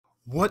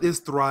What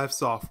is Thryv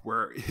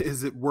software?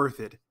 Is it worth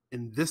it?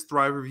 In this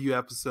Thryv review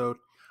episode,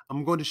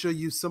 I'm going to show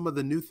you some of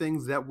the new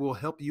things that will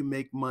help you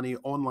make money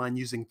online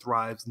using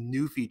Thryv's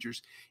new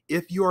features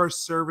if you are a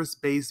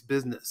service-based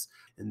business.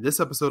 In this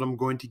episode, I'm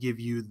going to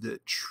give you the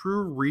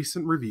true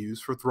recent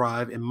reviews for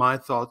Thryv and my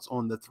thoughts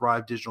on the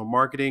Thryv digital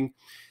marketing.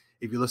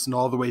 If you listen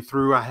all the way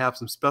through, I have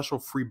some special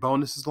free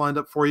bonuses lined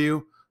up for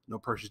you. No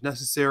purchase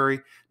necessary.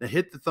 Now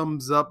hit the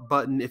thumbs up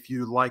button if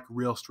you like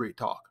real street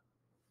talk.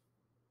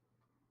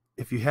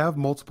 If you have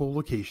multiple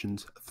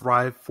locations,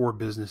 Thryv for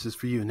Business is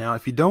for you. Now,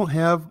 if you don't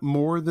have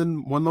more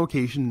than one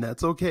location,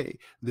 that's okay.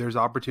 There's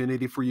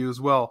opportunity for you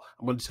as well.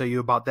 I'm going to tell you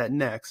about that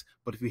next.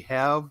 But if you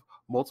have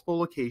multiple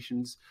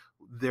locations,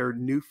 their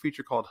new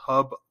feature called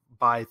Hub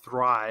by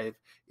Thryv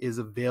is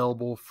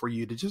available for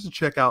you to just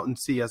check out and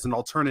see as an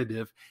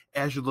alternative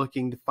as you're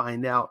looking to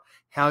find out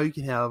how you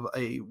can have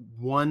a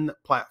one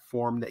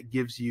platform that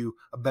gives you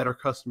a better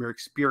customer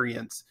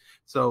experience.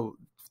 So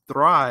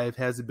Thryv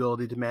has the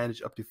ability to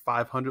manage up to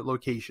 500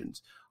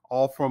 locations,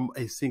 all from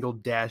a single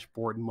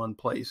dashboard in one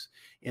place.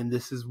 And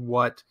this is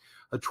what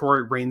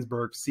Troy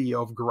Rainsberg,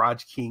 CEO of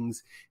Garage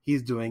Kings,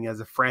 he's doing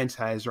as a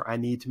franchisor. I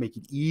need to make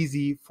it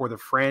easy for the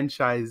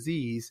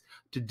franchisees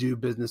to do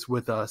business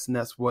with us. And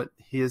that's what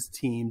his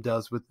team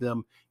does with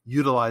them,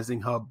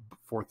 utilizing Hub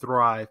for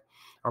Thryv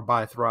or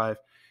by Thryv.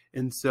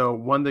 And so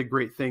one of the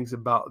great things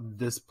about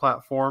this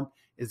platform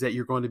is that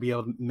you're going to be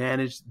able to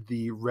manage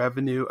the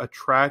revenue,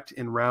 attract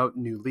and route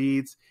new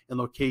leads and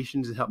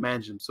locations and help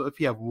manage them. So if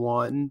you have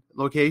one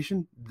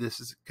location,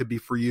 could be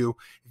for you.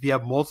 If you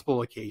have multiple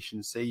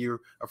locations, say you're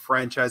a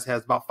franchise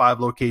has about 5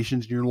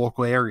 locations in your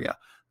local area,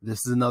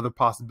 this is another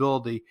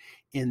possibility.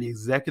 And the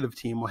executive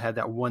team will have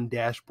that one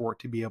dashboard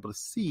to be able to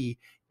see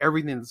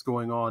everything that's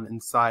going on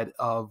inside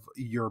of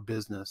your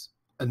business.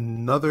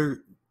 Another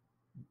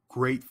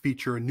great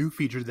feature, a new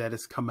feature that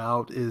has come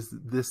out is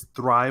this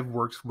Thryv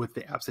works with the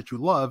apps that you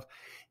love.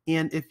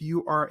 And if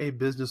you are a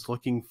business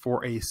looking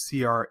for a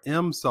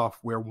CRM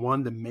software, one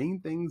of the main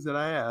things that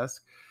I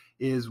ask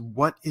is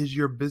what is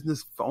your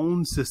business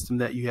phone system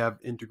that you have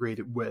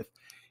integrated with?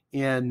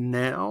 And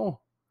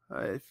now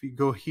if you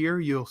go here,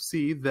 you'll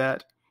see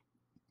that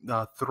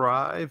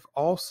Thryv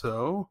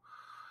also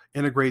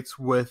integrates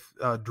with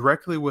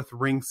directly with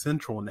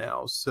RingCentral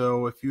now.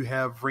 So if you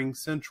have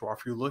RingCentral,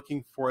 if you're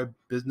looking for a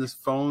business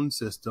phone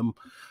system,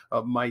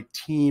 my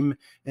team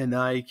and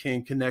I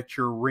can connect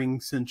your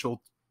RingCentral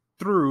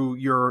through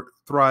your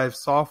Thryv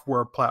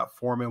software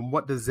platform. And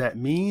what does that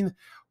mean?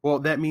 Well,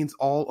 that means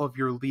all of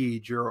your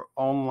leads, your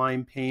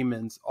online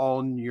payments,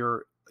 all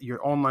your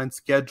online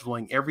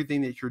scheduling,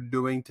 everything that you're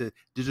doing to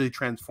digitally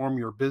transform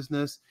your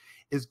business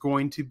is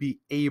going to be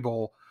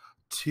able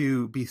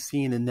to be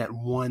seen in that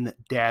one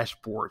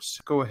dashboard.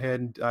 So go ahead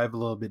and dive a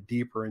little bit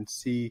deeper and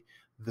see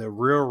the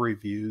real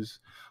reviews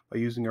by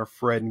using our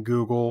Fred and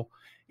Google,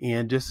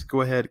 and just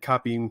go ahead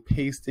copying,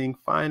 pasting,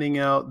 finding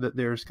out that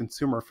there's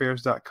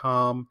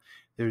consumeraffairs.com,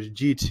 there's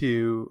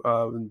G2,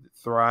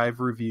 Thryv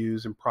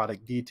reviews and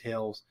product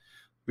details.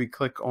 We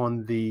click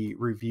on the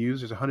reviews.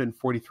 There's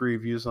 143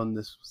 reviews on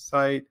this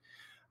site.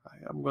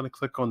 I'm going to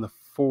click on the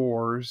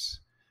 4s.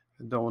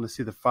 I don't want to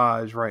see the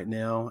 5s right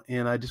now.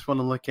 And I just want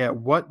to look at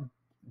what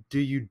do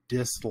you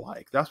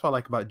dislike. That's what I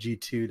like about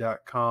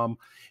G2.com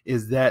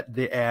is that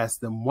they ask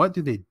them, what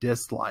do they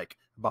dislike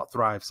about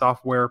Thryv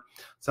software?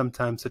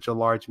 Sometimes such a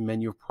large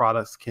menu of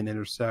products can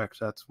intersect.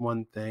 That's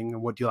one thing.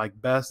 And what do you like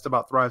best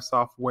about Thryv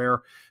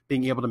software?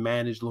 Being able to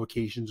manage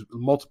locations,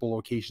 multiple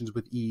locations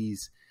with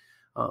ease.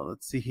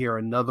 Let's see here.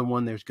 Another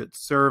one, there's good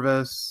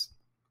service.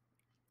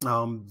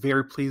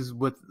 Very pleased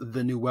with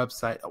the new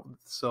website.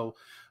 So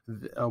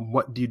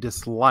what do you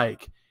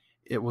dislike?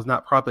 It was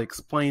not properly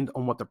explained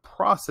on what the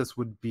process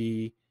would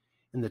be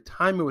and the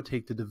time it would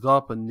take to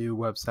develop a new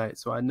website.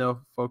 So I know,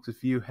 folks,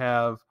 if you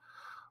have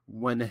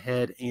went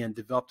ahead and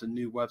developed a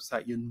new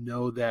website, you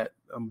know that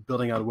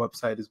building out a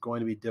website is going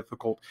to be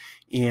difficult.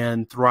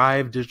 And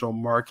Thryv digital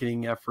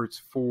marketing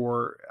efforts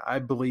I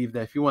believe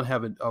that if you want to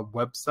have a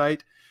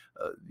website,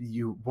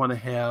 you want to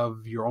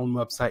have your own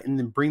website and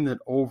then bring that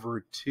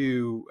over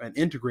to and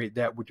integrate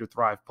that with your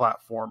Thryv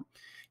platform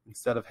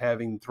instead of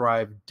having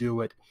Thryv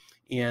do it.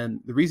 And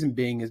the reason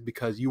being is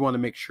because you want to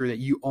make sure that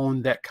you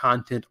own that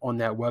content on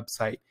that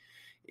website.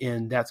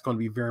 And that's going to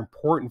be very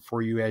important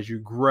for you as you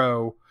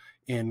grow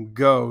and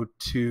go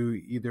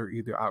to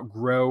either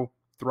outgrow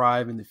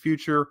Thryv in the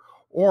future,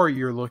 or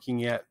you're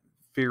looking at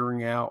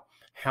figuring out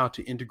how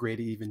to integrate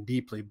it even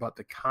deeply. But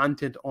the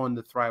content on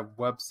the Thryv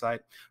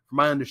website, from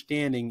my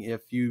understanding,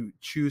 if you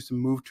choose to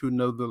move to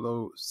another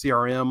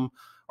CRM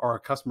or a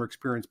customer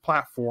experience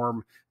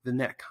platform, then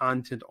that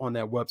content on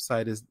that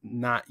website is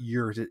not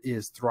yours, it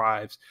is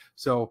Thryv's.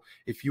 So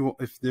if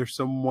there's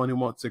someone who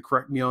wants to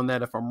correct me on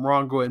that, if I'm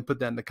wrong, go ahead and put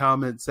that in the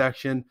comment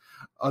section.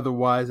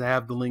 Otherwise, I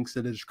have the links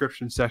in the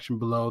description section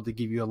below to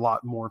give you a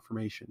lot more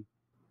information.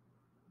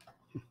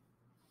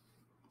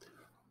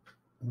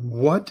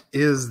 What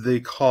is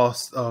the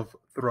cost of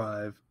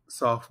Thryv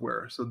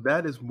software? So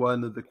that is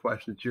one of the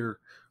questions you're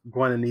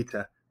going to need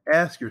to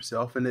ask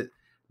yourself, and it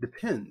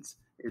depends.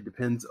 It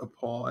depends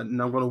upon,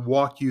 and I'm going to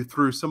walk you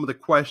through some of the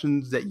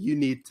questions that you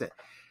need to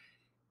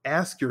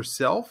ask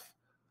yourself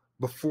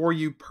before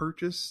you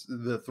purchase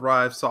the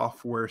Thryv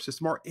software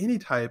system or any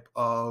type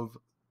of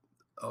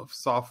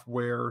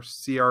software,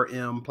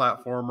 CRM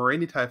platform, or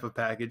any type of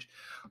package.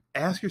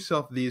 Ask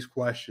yourself these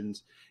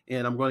questions,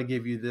 and I'm going to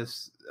give you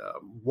this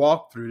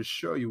walkthrough to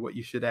show you what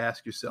you should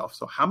ask yourself.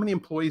 So how many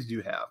employees do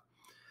you have?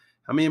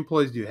 How many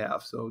employees do you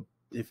have? So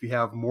if you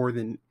have more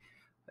than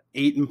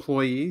 8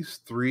 employees,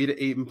 3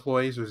 to 8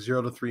 employees, or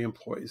 0 to 3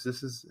 employees,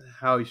 this is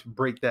how you should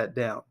break that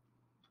down.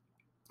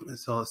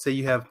 So let's say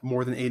you have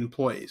more than 8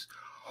 employees.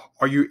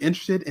 Are you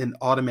interested in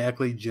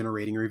automatically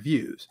generating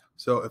reviews?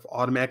 So if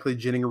automatically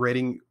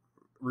generating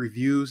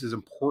reviews is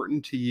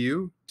important to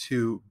you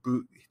to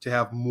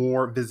have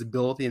more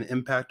visibility and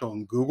impact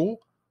on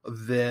Google,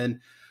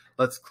 then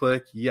let's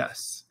click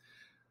yes.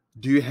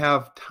 Do you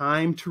have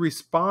time to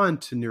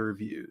respond to new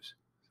reviews?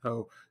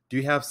 So do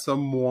you have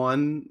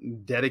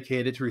someone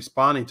dedicated to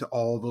responding to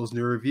all those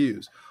new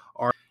reviews?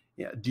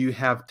 Do you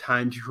have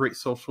time to create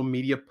social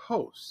media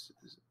posts?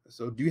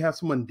 So do you have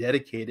someone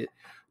dedicated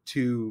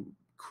to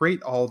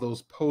create all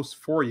those posts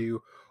for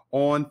you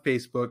on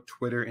Facebook,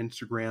 Twitter,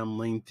 Instagram,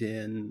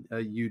 LinkedIn,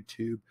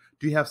 YouTube?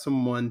 Do you have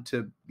someone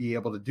to be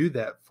able to do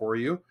that for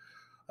you?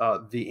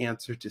 The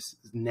answer to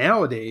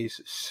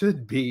nowadays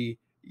should be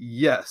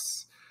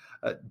yes.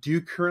 Do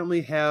you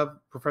currently have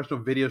professional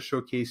video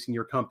showcasing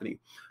your company?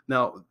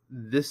 Now,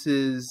 this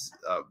is,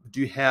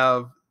 do you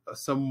have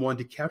someone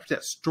to capture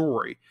that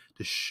story,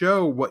 to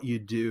show what you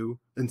do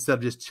instead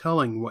of just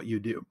telling what you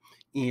do?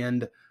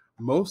 And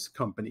most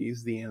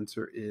companies, the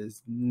answer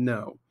is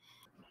no.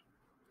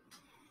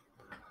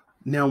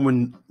 Now,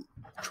 when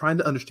trying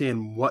to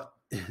understand what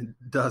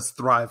does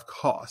Thryv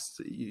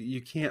cost,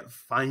 you can't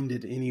find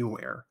it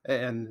anywhere.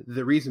 And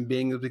the reason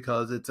being is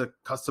because it's a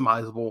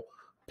customizable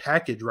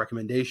package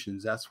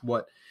recommendations. That's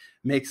what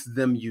makes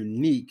them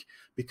unique,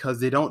 because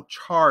they don't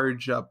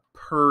charge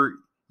per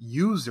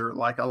user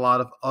like a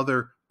lot of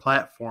other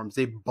platforms.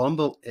 They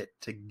bundle it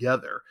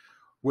together,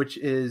 which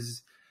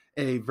is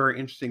a very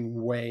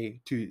interesting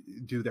way to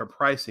do their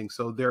pricing.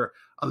 So their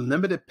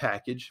unlimited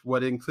package,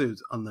 what it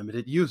includes?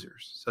 Unlimited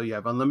users. So you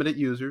have unlimited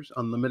users,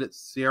 unlimited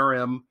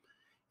CRM,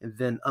 and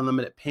then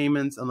unlimited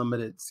payments,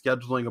 unlimited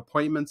scheduling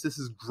appointments. This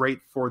is great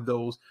for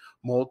those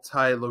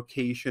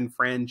multi-location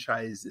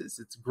franchises.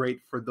 It's great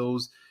for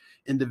those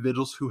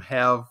individuals who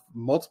have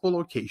multiple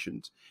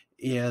locations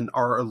and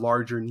are a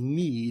larger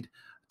need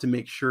to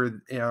make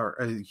sure they are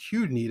a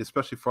huge need,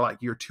 especially for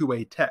like your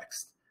two-way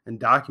text and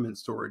document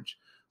storage.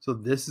 So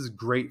this is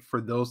great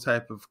for those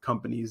type of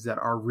companies that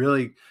are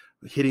really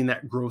hitting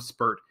that growth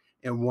spurt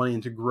and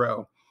wanting to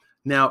grow.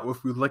 Now,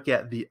 if we look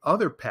at the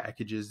other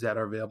packages that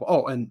are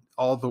available, and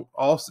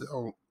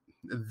also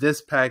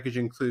this package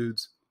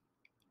includes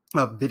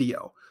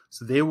video.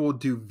 So they will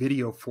do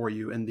video for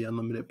you in the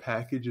unlimited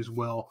package as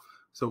well.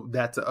 So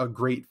that's a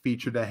great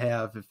feature to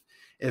have.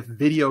 If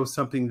video is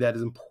something that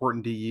is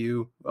important to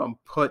you,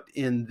 put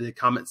in the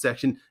comment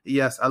section,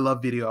 yes, I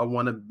love video. I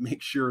want to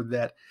make sure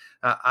that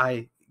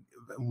I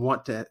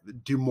want to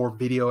do more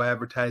video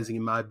advertising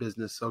in my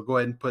business. So go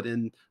ahead and put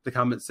in the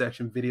comment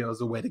section, video is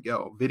the way to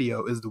go.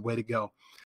 Video is the way to go.